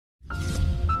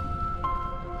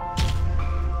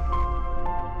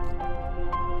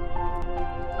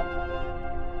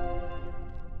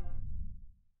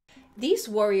These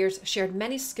warriors shared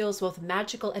many skills, both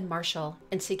magical and martial,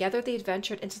 and together they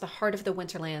adventured into the heart of the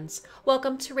Winterlands.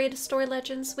 Welcome to Raid Story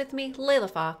Legends with me,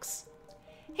 LeilaFox.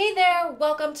 Hey there,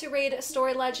 welcome to Raid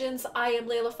Story Legends. I am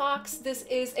LeilaFox. This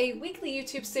is a weekly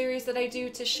YouTube series that I do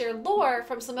to share lore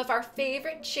from some of our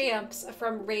favorite champs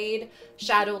from Raid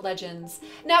Shadow Legends.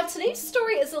 Now today's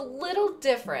story is a little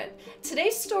different.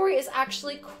 Today's story is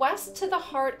actually Quest to the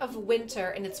Heart of Winter,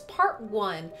 and it's part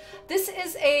 1. This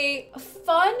is a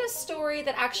fun story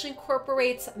that actually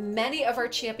incorporates many of our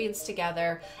champions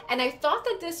together, and I thought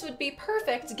that this would be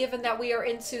perfect given that we are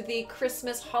into the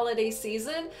Christmas holiday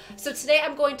season. So today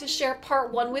I'm going to share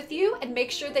part 1 with you, and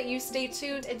make sure that you stay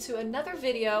tuned into another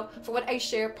video for when I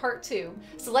share part 2.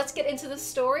 So let's get into the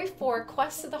story for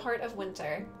Quest to the Heart of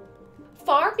Winter.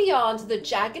 Far beyond the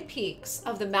jagged peaks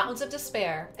of the Mountains of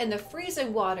Despair and the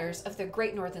freezing waters of the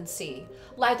Great Northern Sea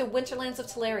lie the Winterlands of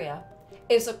Teleria.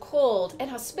 It is a cold and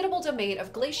hospitable domain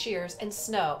of glaciers and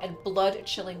snow and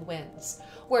blood-chilling winds,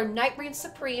 where night reigns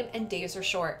supreme and days are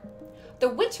short. The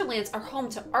Winterlands are home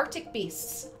to Arctic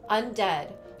beasts,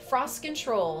 undead, frost-skinned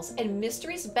trolls, and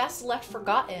mysteries best left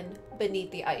forgotten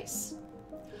beneath the ice.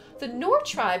 The Nord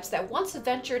tribes that once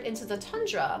ventured into the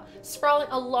tundra, sprawling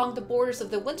along the borders of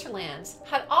the Winterlands,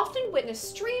 had often witnessed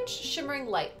strange shimmering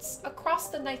lights across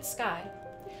the night sky.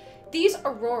 These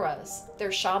auroras,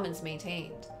 their shamans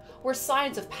maintained, were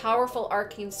signs of powerful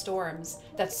arcane storms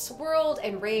that swirled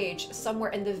and raged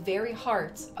somewhere in the very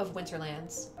heart of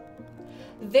Winterlands.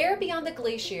 There beyond the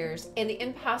glaciers and the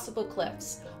impassable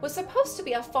cliffs was supposed to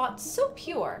be a font so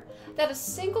pure that a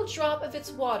single drop of its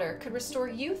water could restore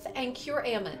youth and cure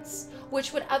ailments,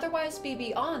 which would otherwise be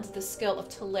beyond the skill of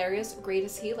Teleria's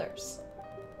greatest healers.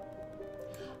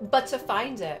 But to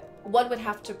find it, one would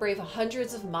have to brave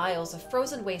hundreds of miles of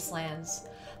frozen wastelands,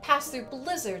 pass through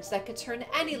blizzards that could turn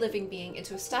any living being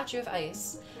into a statue of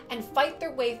ice, and fight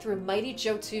their way through mighty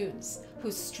Jotuns,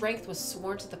 whose strength was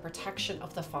sworn to the protection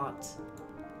of the font.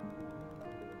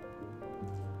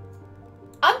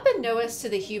 Unbeknownst to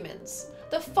the humans,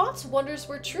 the font's wonders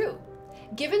were true,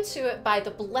 given to it by the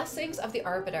blessings of the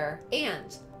Arbiter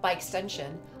and, by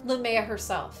extension, Lumea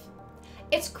herself.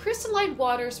 Its crystalline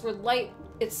waters were light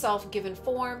itself given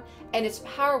form, and its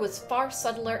power was far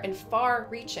subtler and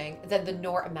far-reaching than the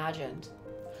Nor imagined.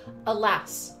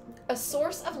 Alas, a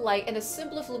source of light and a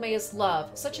symbol of Lumea's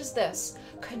love, such as this,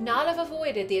 could not have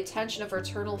avoided the attention of her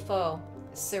eternal foe,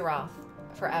 Siroth,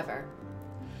 forever.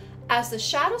 As the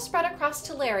shadow spread across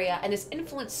Teleria and his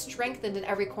influence strengthened in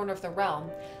every corner of the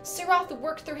realm, Siroth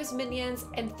worked through his minions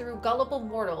and through gullible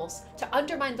mortals to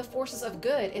undermine the forces of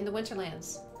good in the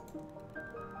Winterlands.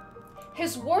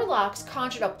 His warlocks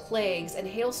conjured up plagues and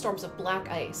hailstorms of black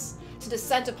ice to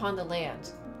descend upon the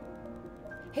land.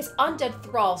 His undead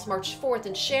thralls marched forth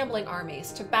in shambling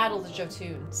armies to battle the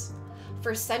Jotuns.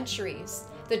 For centuries,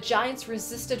 the giants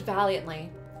resisted valiantly,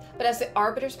 but as the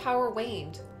Arbiter's power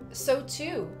waned, so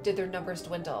too did their numbers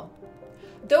dwindle.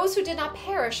 Those who did not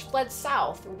perish fled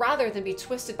south rather than be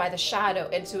twisted by the shadow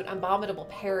into an abominable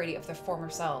parody of their former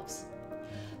selves.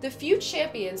 The few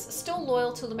champions still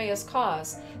loyal to Lumea's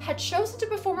cause had chosen to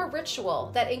perform a ritual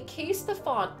that encased the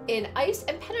font in ice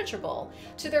impenetrable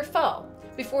to their foe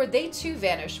before they too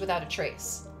vanished without a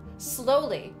trace.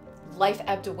 Slowly, life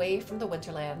ebbed away from the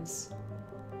Winterlands.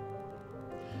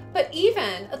 But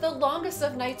even the longest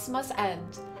of nights must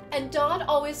end, and dawn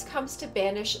always comes to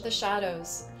banish the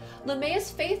shadows.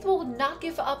 Lumea's faithful would not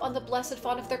give up on the blessed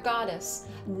font of their goddess,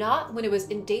 not when it was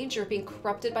in danger of being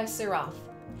corrupted by Siroth.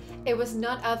 It was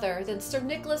none other than Sir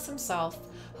Nicholas himself,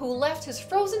 who left his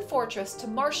frozen fortress to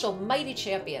marshal mighty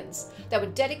champions that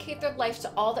would dedicate their life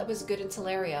to all that was good in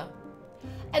Teleria.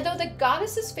 And though the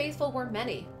goddess's faithful were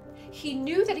many, he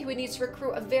knew that he would need to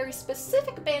recruit a very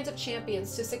specific band of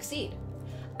champions to succeed,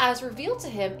 as revealed to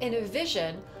him in a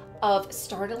vision of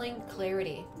startling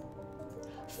clarity.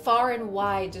 Far and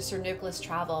wide did Sir Nicholas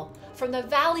travel, from the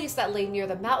valleys that lay near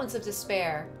the Mountains of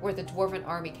Despair, where the dwarven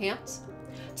army camped,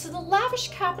 to the lavish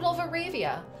capital of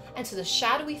Aravia, and to the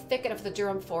shadowy thicket of the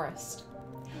Durham Forest.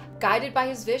 Guided by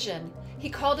his vision, he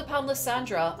called upon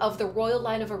Lyssandra of the royal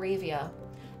line of Aravia,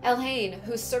 Elhain,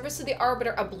 whose service to the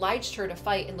Arbiter obliged her to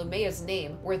fight in Lumea's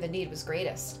name where the need was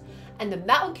greatest, and the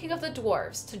Mountain King of the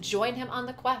Dwarves to join him on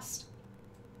the quest.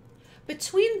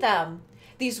 Between them,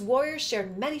 these warriors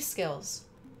shared many skills,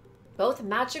 both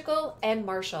magical and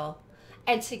martial,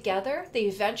 and together they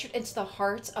ventured into the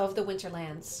heart of the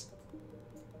Winterlands.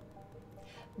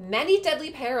 Many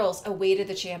deadly perils awaited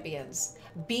the champions.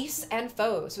 Beasts and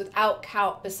foes without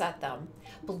count beset them.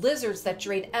 Blizzards that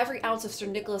drained every ounce of Sir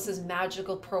Nicholas's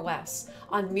magical prowess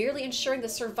on merely ensuring the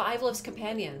survival of his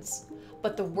companions.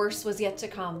 But the worst was yet to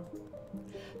come.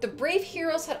 The brave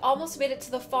heroes had almost made it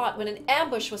to the font when an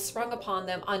ambush was sprung upon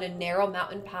them on a narrow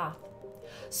mountain path.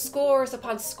 Scores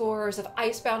upon scores of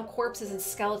icebound corpses and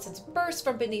skeletons burst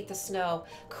from beneath the snow,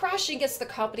 crashing against the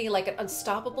company like an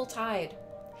unstoppable tide.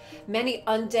 Many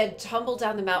undead tumbled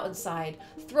down the mountainside,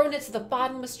 thrown into the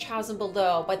bottomless chasm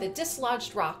below by the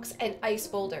dislodged rocks and ice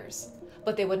boulders.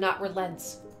 But they would not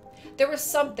relent. There was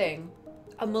something,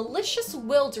 a malicious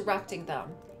will directing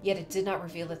them, yet it did not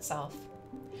reveal itself.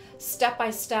 Step by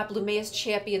step, Lumea's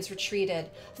champions retreated,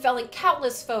 felling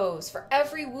countless foes for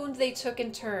every wound they took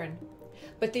in turn.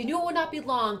 But they knew it would not be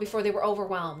long before they were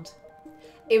overwhelmed.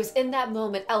 It was in that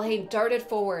moment Elhain darted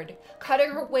forward, cutting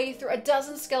her way through a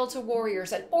dozen skeletal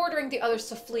warriors and ordering the others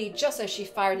to flee just as she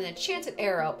fired an enchanted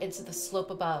arrow into the slope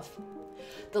above.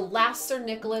 The last Sir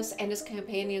Nicholas and his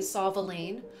companions saw of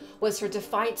Elhain was her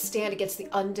defiant stand against the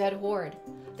undead horde.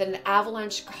 Then an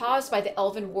avalanche caused by the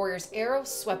elven warrior's arrow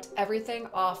swept everything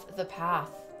off the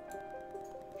path.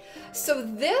 So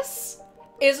this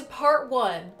is part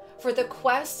 1 for the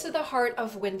quest to the Heart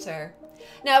of Winter.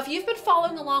 Now, if you've been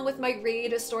following along with my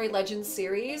Raid Story Legends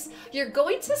series, you're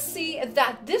going to see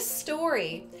that this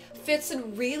story fits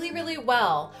in really, really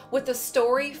well with the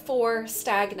story for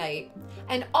Stag Knight,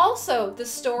 and also the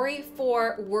story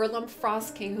for Werlem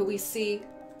Frostking, who we see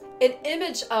an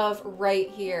image of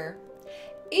right here.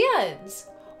 And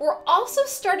we're also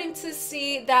starting to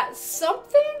see that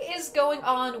something is going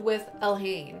on with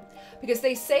Elhain, because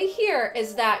they say here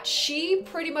is that she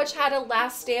pretty much had a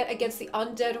last stand against the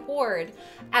undead horde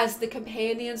as the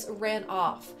companions ran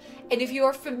off. And if you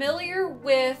are familiar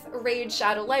with Raid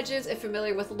Shadow Legends and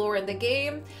familiar with lore in the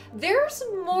game, there's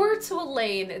more to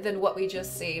Elhain than what we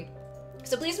just see.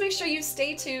 So please make sure you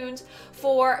stay tuned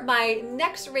for my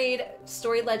next Raid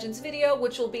Story Legends video,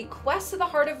 which will be Quest to the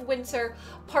Heart of Winter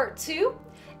Part 2.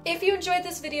 If you enjoyed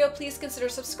this video, please consider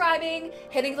subscribing,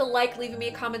 hitting the like, leaving me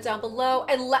a comment down below,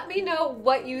 and let me know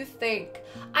what you think.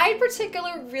 I in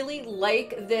particular really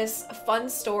like this fun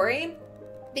story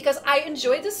because I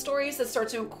enjoy the stories that start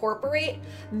to incorporate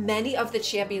many of the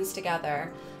champions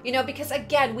together. You know, because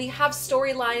again, we have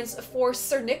storylines for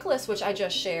Sir Nicholas, which I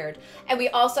just shared, and we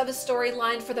also have a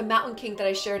storyline for the Mountain King that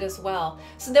I shared as well.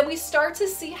 So then we start to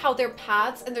see how their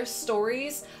paths and their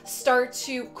stories start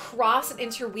to cross and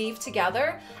interweave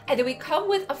together, and then we come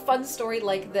with a fun story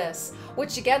like this,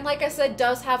 which again, like I said,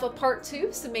 does have a part 2,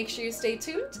 so make sure you stay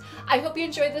tuned. I hope you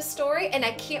enjoyed this story, and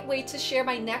I can't wait to share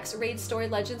my next Raid Story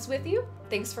Legends with you.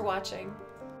 Thanks for watching.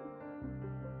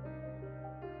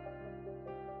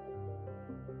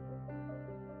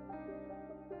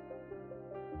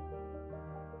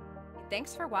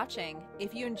 Thanks for watching.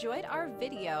 If you enjoyed our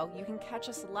video, you can catch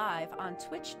us live on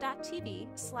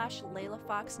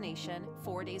twitch.tv/LeilaFoxNation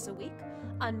 4 days a week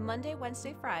on Monday,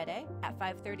 Wednesday, Friday at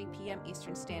 5:30 p.m.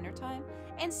 Eastern Standard Time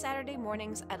and Saturday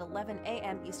mornings at 11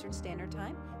 a.m. Eastern Standard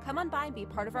Time. Come on by and be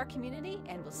part of our community,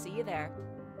 and we'll see you there.